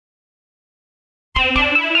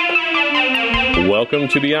Welcome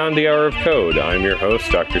to Beyond the Hour of Code. I'm your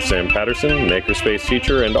host, Dr. Sam Patterson, makerspace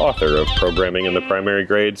teacher and author of Programming in the Primary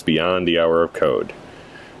Grades Beyond the Hour of Code.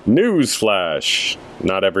 Newsflash!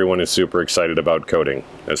 Not everyone is super excited about coding,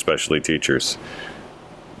 especially teachers.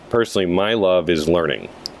 Personally, my love is learning.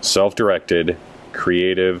 Self-directed,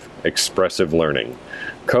 creative, expressive learning.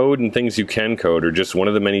 Code and things you can code are just one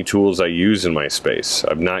of the many tools I use in my space.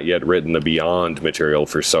 I've not yet written the Beyond material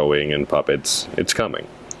for sewing and puppets. It's coming.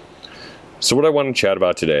 So what I want to chat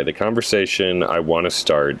about today, the conversation I want to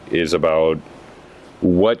start is about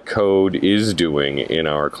what code is doing in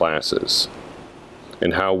our classes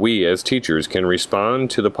and how we as teachers can respond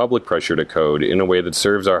to the public pressure to code in a way that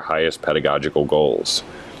serves our highest pedagogical goals.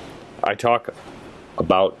 I talk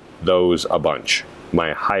about those a bunch,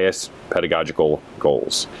 my highest pedagogical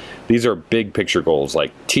goals. These are big picture goals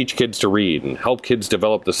like teach kids to read and help kids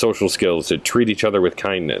develop the social skills to treat each other with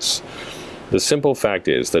kindness. The simple fact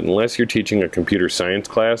is that unless you're teaching a computer science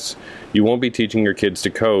class, you won't be teaching your kids to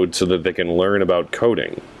code so that they can learn about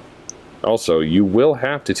coding. Also, you will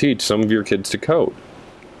have to teach some of your kids to code.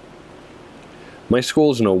 My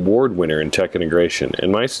school is an award winner in tech integration,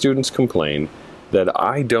 and my students complain that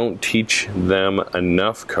I don't teach them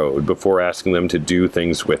enough code before asking them to do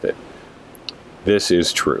things with it. This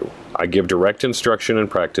is true. I give direct instruction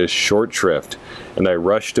and practice short shrift, and I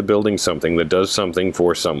rush to building something that does something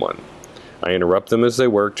for someone. I interrupt them as they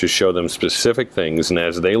work to show them specific things, and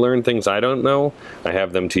as they learn things I don't know, I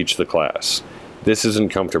have them teach the class. This isn't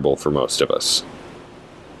comfortable for most of us.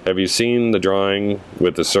 Have you seen the drawing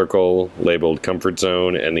with the circle labeled comfort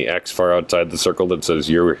zone and the X far outside the circle that says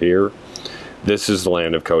you're here? This is the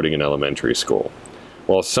land of coding in elementary school.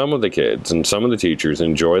 While some of the kids and some of the teachers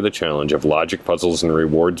enjoy the challenge of logic puzzles and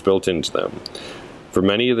rewards built into them, for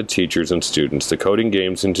many of the teachers and students, the coding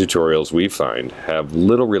games and tutorials we find have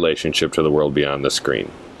little relationship to the world beyond the screen.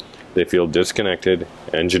 They feel disconnected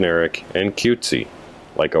and generic and cutesy,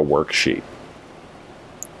 like a worksheet.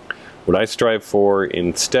 What I strive for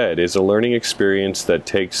instead is a learning experience that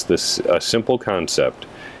takes a simple concept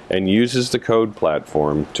and uses the code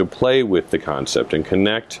platform to play with the concept and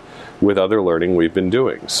connect with other learning we've been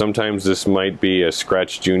doing. Sometimes this might be a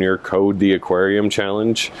Scratch Junior Code the Aquarium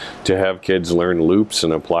challenge to have kids learn loops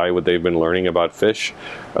and apply what they've been learning about fish.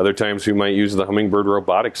 Other times we might use the Hummingbird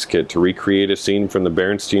Robotics Kit to recreate a scene from the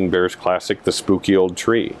Berenstain Bears classic, The Spooky Old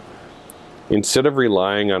Tree. Instead of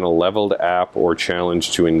relying on a leveled app or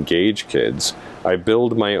challenge to engage kids, I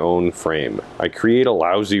build my own frame. I create a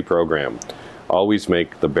lousy program. Always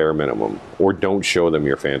make the bare minimum, or don't show them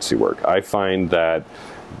your fancy work. I find that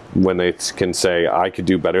when they can say, I could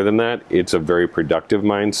do better than that, it's a very productive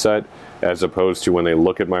mindset, as opposed to when they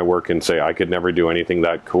look at my work and say, I could never do anything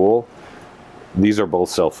that cool. These are both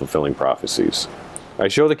self-fulfilling prophecies. I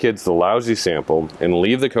show the kids the lousy sample and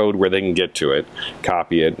leave the code where they can get to it,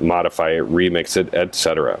 copy it, modify it, remix it,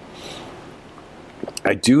 etc.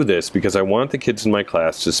 I do this because I want the kids in my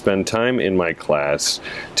class to spend time in my class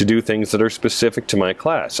to do things that are specific to my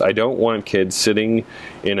class. I don't want kids sitting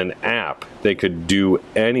in an app they could do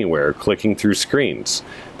anywhere clicking through screens.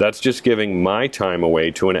 That's just giving my time away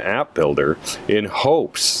to an app builder in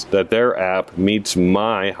hopes that their app meets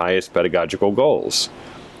my highest pedagogical goals.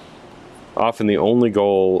 Often the only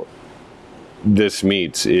goal this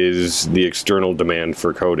meets is the external demand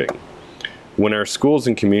for coding. When our schools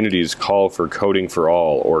and communities call for coding for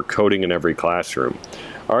all or coding in every classroom,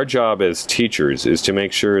 our job as teachers is to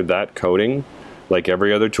make sure that coding, like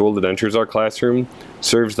every other tool that enters our classroom,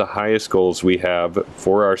 serves the highest goals we have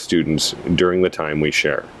for our students during the time we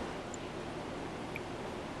share.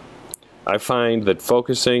 I find that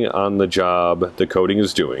focusing on the job the coding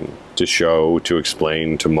is doing, to show, to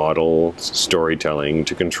explain, to model, storytelling,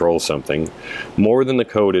 to control something, more than the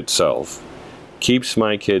code itself, keeps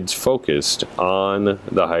my kids focused on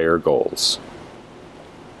the higher goals.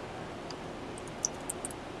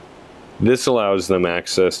 This allows them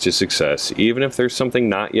access to success even if there's something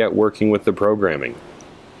not yet working with the programming.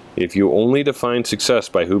 If you only define success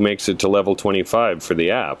by who makes it to level 25 for the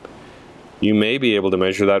app, you may be able to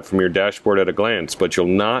measure that from your dashboard at a glance, but you'll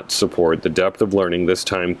not support the depth of learning this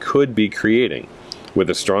time could be creating, with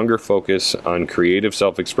a stronger focus on creative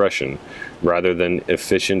self-expression rather than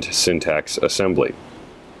efficient syntax assembly.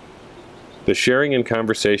 The sharing and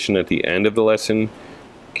conversation at the end of the lesson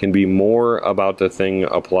can be more about the thing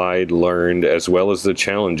applied, learned, as well as the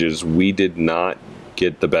challenges we did not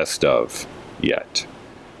get the best of yet.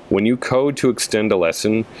 When you code to extend a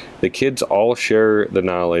lesson, the kids all share the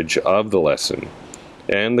knowledge of the lesson,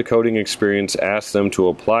 and the coding experience asks them to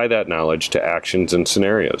apply that knowledge to actions and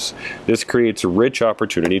scenarios. This creates a rich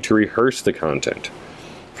opportunity to rehearse the content.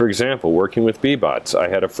 For example, working with B-Bots, I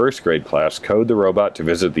had a first grade class code the robot to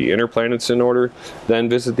visit the inner planets in order, then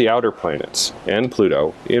visit the outer planets and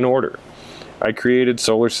Pluto in order. I created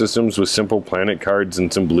solar systems with simple planet cards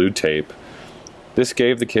and some blue tape. This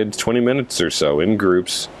gave the kids 20 minutes or so in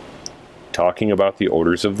groups talking about the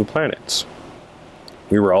orders of the planets.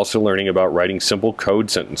 We were also learning about writing simple code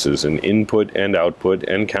sentences and input and output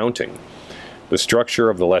and counting. The structure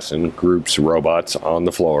of the lesson, groups, robots on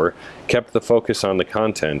the floor, kept the focus on the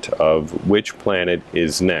content of which planet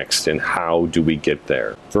is next and how do we get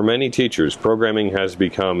there. For many teachers, programming has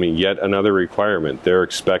become yet another requirement they're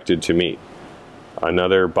expected to meet,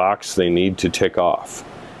 another box they need to tick off.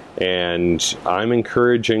 And I'm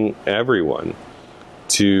encouraging everyone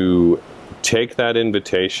to take that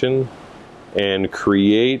invitation and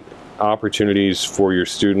create opportunities for your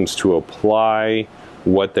students to apply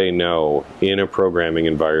what they know in a programming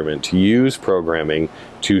environment, to use programming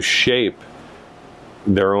to shape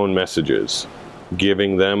their own messages,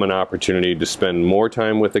 giving them an opportunity to spend more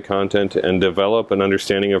time with the content and develop an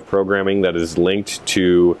understanding of programming that is linked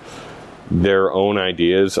to their own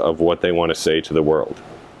ideas of what they want to say to the world.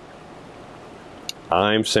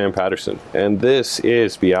 I'm Sam Patterson, and this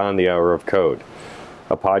is Beyond the Hour of Code,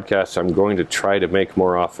 a podcast I'm going to try to make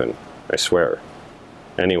more often, I swear.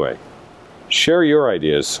 Anyway, share your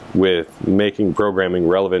ideas with making programming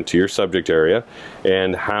relevant to your subject area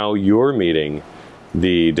and how you're meeting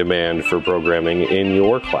the demand for programming in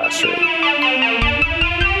your classroom.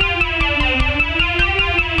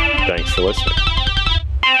 Thanks for listening.